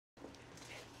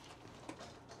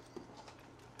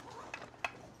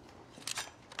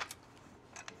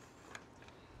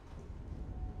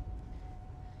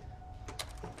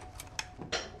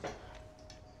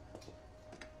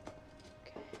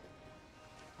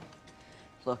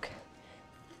Look.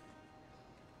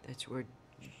 That's where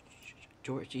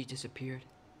Georgie disappeared.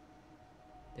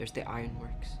 There's the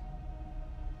ironworks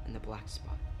and the black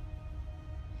spot.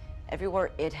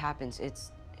 Everywhere it happens,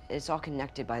 it's all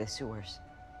connected by the sewers.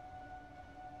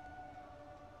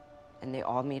 And they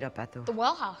all meet up at the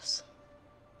well house.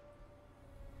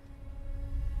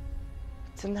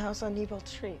 It's in the house on Nebold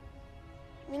Street.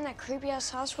 You mean that creepy-ass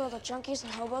house where all the junkies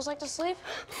and hobos like to sleep?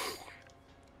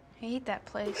 I hate that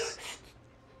place.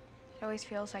 It always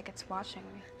feels like it's watching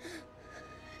me.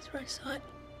 That's where I saw it.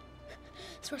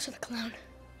 That's where I saw the clown.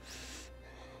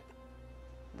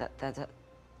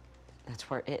 That's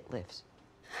where it lives.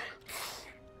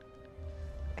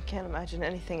 I can't imagine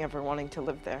anything ever wanting to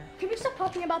live there. Can we stop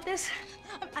talking about this?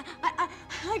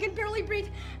 I can barely breathe.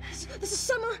 This is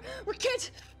summer. We're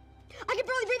kids. I can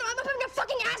barely breathe. I'm having a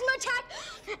fucking asthma attack.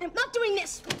 And I'm not doing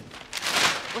this.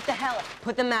 What the hell?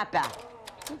 Put the map back.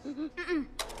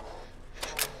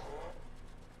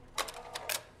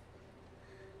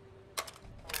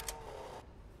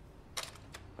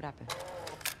 What happened?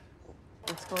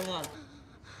 What's going on?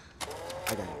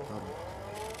 I got it. Hold on.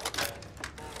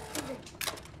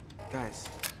 Guys.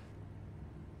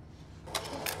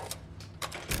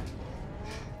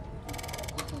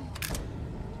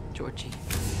 Georgie.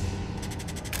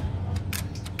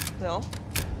 Will?